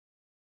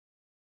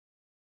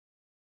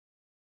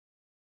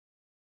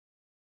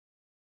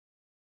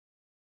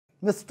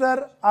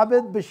Mr.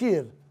 Abid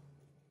Bashir.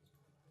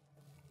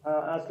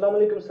 Assalamu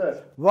alaikum,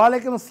 sir.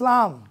 Walaikum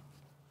assalam.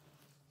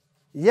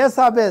 Yes,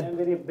 Abid. I'm a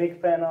very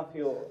big fan of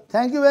you.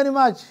 Thank you very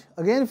much.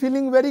 Again,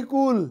 feeling very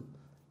cool.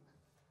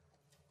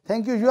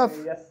 Thank you. You have.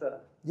 Yes, sir.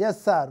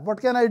 Yes, sir.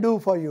 What can I do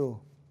for you?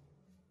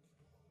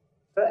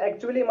 So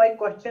actually, my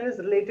question is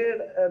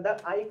related the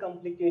eye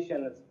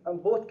complications.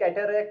 Both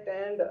cataract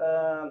and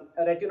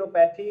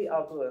retinopathy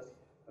occurs.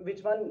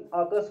 Which one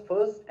occurs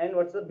first, and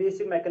what's the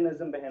basic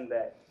mechanism behind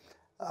that?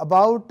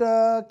 About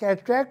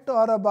cataract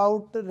or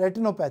about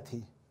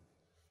retinopathy?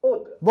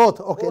 Both.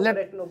 Both. Okay.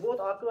 Both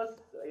occurs.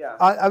 Yeah.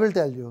 I will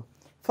tell you.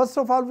 First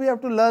of all, we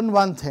have to learn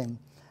one thing,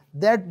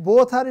 that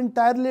both are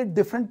entirely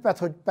different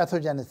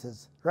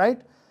pathogenesis,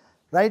 right?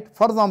 Right.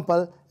 For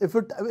example,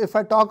 if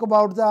I talk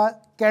about the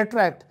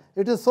cataract,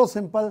 it is so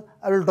simple.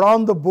 I will draw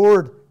on the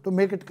board to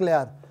make it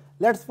clear.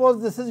 Let's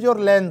suppose this is your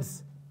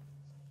lens.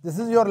 This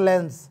is your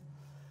lens.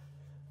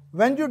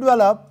 When you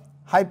develop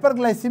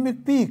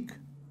hyperglycemic peak,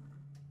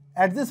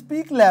 at this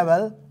peak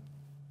level,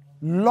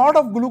 lot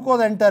of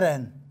glucose enter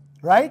in,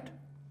 right?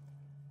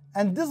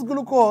 And this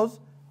glucose,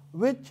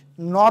 which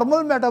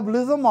normal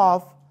metabolism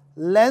of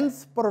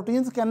lens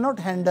proteins cannot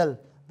handle,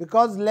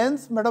 because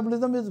lens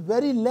metabolism is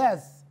very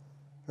less,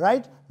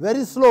 right?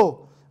 Very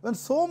slow. When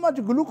so much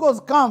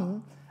glucose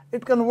comes,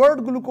 it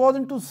converts glucose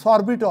into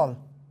sorbitol.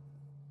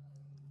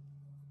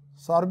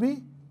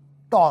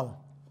 Sorbitol.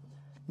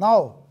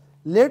 Now,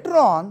 later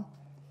on,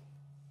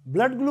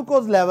 blood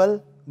glucose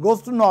level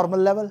goes to normal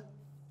level.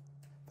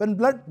 When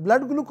blood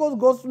glucose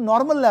goes to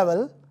normal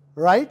level,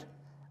 right,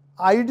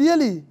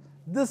 ideally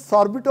this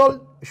sorbitol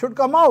should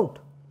come out.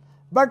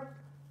 But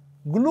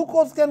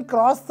glucose can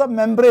cross the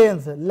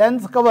membranes,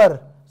 lens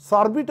cover.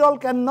 Sorbitol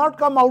cannot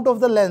come out of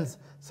the lens.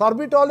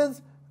 Sorbitol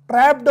is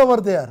trapped over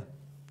there.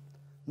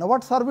 Now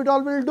what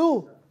sorbitol will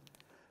do?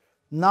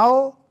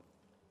 Now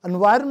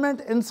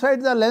environment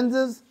inside the lens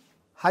is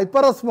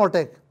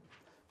hyperosmotic.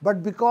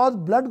 But because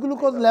blood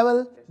glucose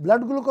level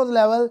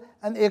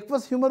and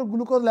aqueous humor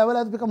glucose level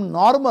has become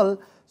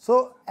normal,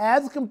 so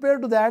as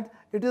compared to that,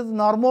 it is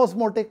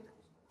normosmotic.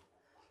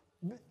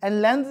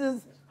 And lens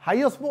is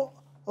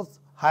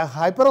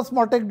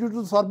hyperosmotic due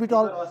to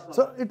sorbitol.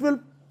 So it will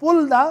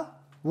pull the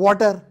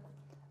water,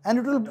 and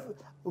it will,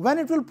 when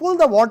it will pull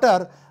the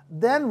water,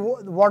 then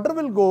water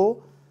will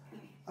go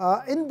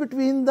in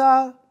between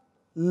the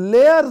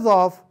layers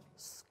of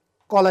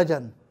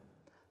collagen.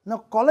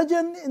 Now,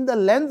 collagen in the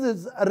lens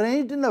is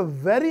arranged in a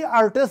very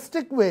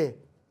artistic way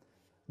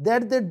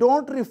that they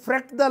don't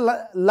refract the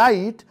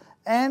light,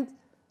 and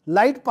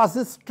light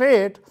passes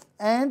straight,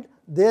 and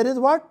there is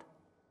what?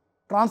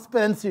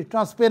 Transparency,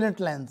 transparent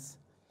lens.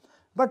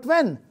 But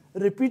when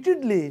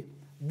repeatedly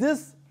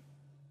this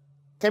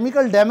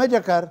chemical damage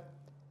occur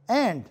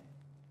and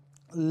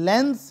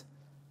lens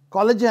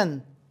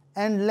collagen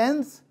and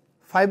lens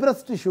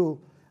fibrous tissue,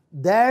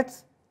 that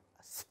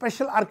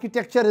special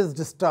architecture is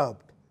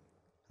disturbed.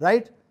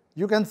 Right?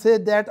 You can say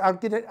that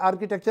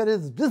architecture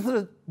is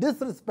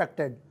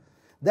disrespected,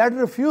 that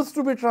refuse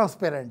to be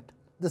transparent.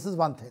 This is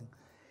one thing.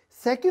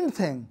 Second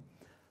thing,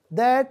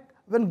 that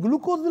when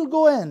glucose will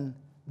go in,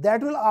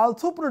 that will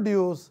also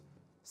produce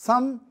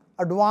some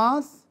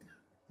advanced,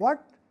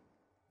 what?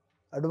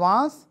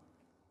 Advanced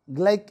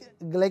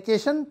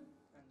glycation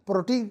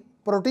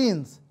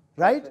proteins,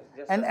 right?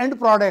 And end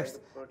products.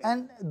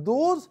 And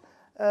those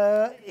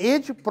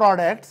age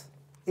products,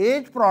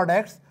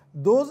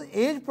 those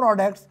age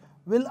products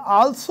will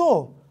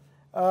also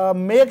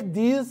make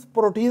these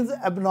proteins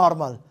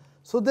abnormal.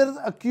 So there is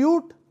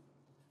acute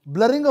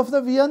blurring of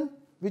the vision,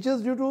 which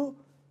is due to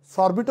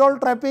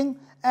sorbitol trapping,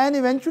 and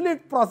eventually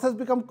its process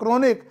become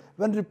chronic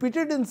when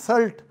repeated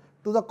insult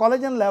to the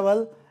collagen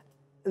level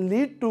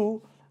lead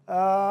to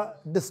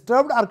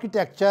disturbed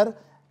architecture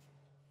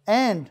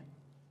and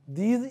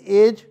these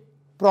age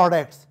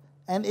products.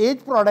 And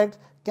age products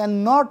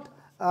cannot,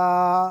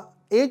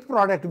 age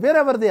product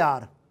wherever they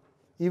are,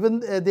 even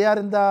they are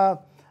in the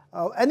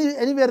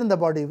anywhere in the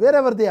body,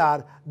 wherever they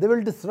are, they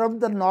will disrupt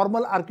the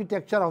normal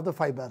architecture of the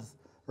fibers,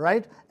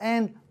 right?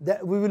 And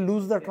we will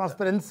lose the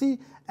transparency,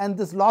 and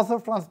this loss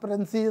of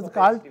transparency is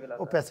called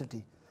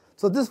opacity.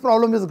 So this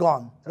problem is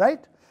gone,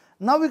 right?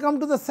 Now we come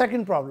to the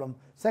second problem.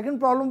 Second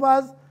problem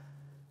was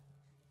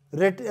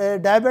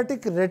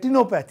diabetic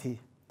retinopathy,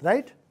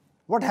 right?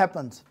 What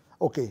happens?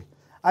 Okay,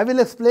 I will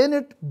explain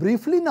it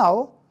briefly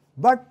now,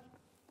 but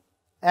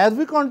as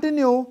we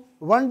continue,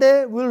 one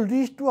day we will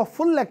reach to a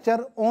full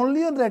lecture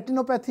only on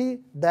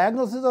retinopathy,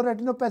 diagnosis of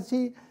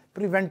retinopathy,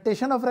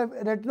 prevention of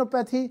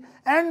retinopathy,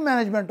 and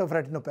management of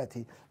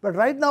retinopathy. But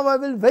right now I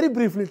will very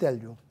briefly tell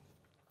you.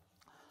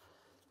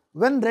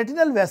 When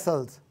retinal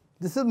vessels,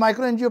 this is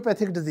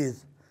microangiopathic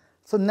disease,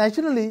 so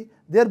naturally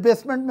their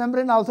basement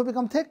membrane also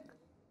become thick.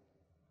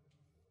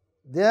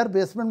 Their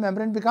basement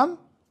membrane become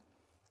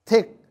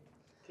thick,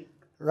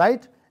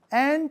 right?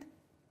 And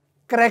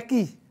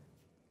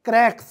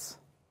cracks.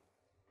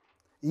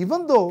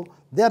 Even though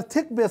they are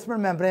thick basement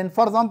membrane,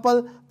 for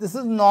example, this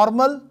is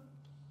normal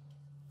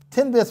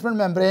thin basement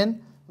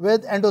membrane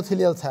with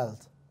endothelial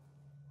cells,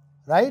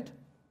 right?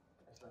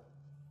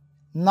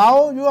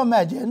 Now you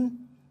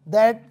imagine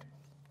that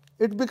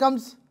it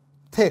becomes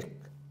thick.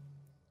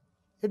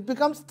 It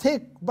becomes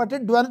thick, but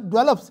it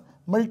develops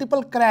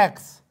multiple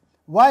cracks.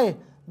 Why?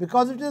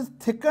 Because it is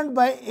thickened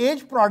by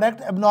age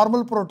product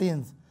abnormal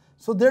proteins.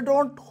 So they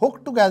don't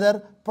hook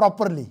together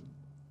properly,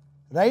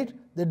 right?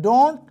 They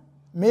don't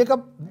make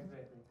up.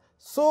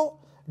 So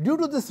due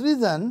to this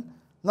reason,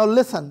 now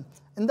listen,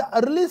 in the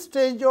early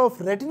stage of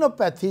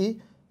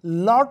retinopathy,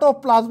 lot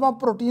of plasma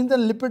proteins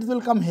and lipids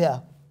will come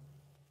here,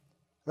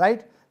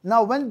 right?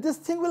 Now when this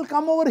thing will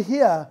come over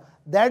here,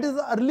 that is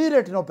early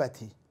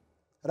retinopathy,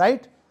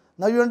 right?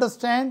 Now you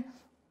understand,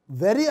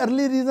 very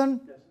early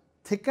reason,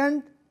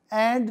 thickened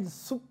and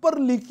super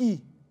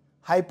leaky,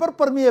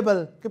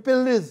 hyperpermeable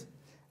capillaries,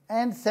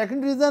 and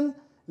second reason,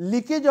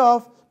 leakage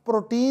of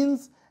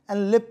proteins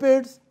and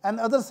lipids and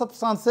other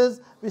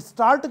substances which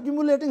start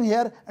accumulating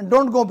here and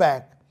don't go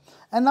back.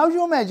 And now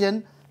you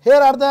imagine, here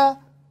are the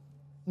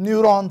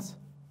neurons,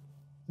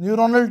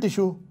 neuronal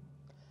tissue.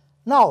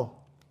 Now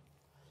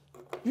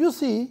you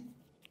see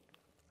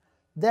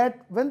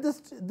that when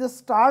this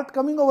start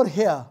coming over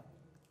here,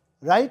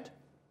 right,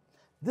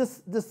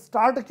 this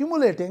start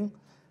accumulating,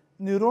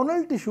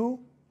 neuronal tissue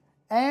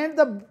and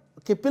the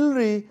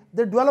capillary,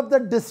 they develop the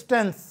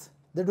distance,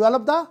 they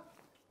develop the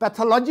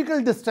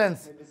pathological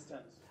distance.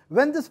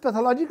 When this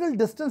pathological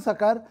distance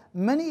occur,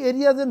 many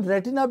areas in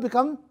retina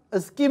become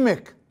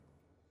ischemic.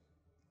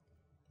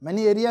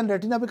 Many areas in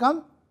retina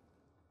become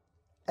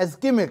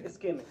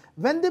ischemic.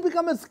 When they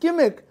become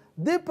ischemic,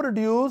 they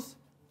produce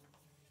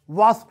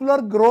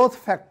vascular growth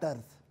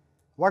factors.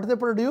 What they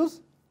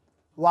produce?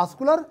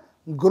 Vascular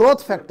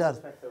growth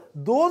factors.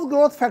 Those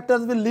growth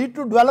factors will lead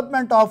to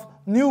development of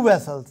new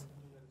vessels,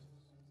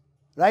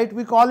 right?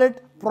 We call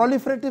it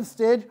proliferative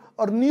stage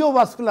or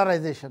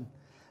neovascularization.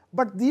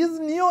 But these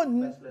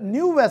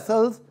new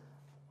vessels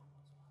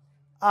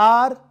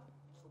are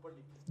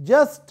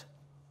just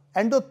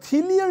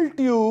endothelial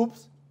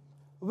tubes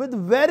with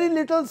very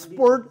little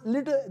support.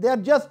 They are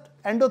just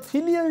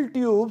endothelial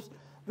tubes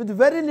with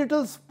very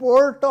little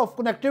support of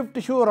connective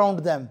tissue around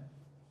them,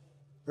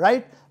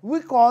 right? We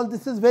call,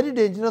 this is very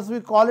dangerous, we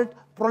call it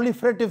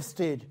proliferative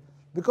stage,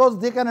 because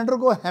they can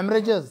undergo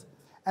hemorrhages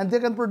and they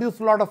can produce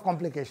a lot of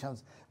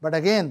complications. But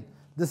again,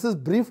 this is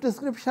brief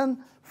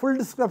description. Full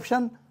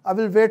description I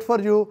will wait for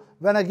you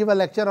when I give a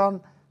lecture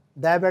on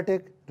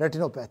diabetic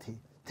retinopathy.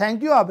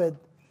 Thank you, Abid.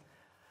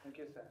 Thank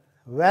you, sir.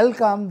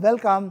 Welcome,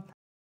 welcome.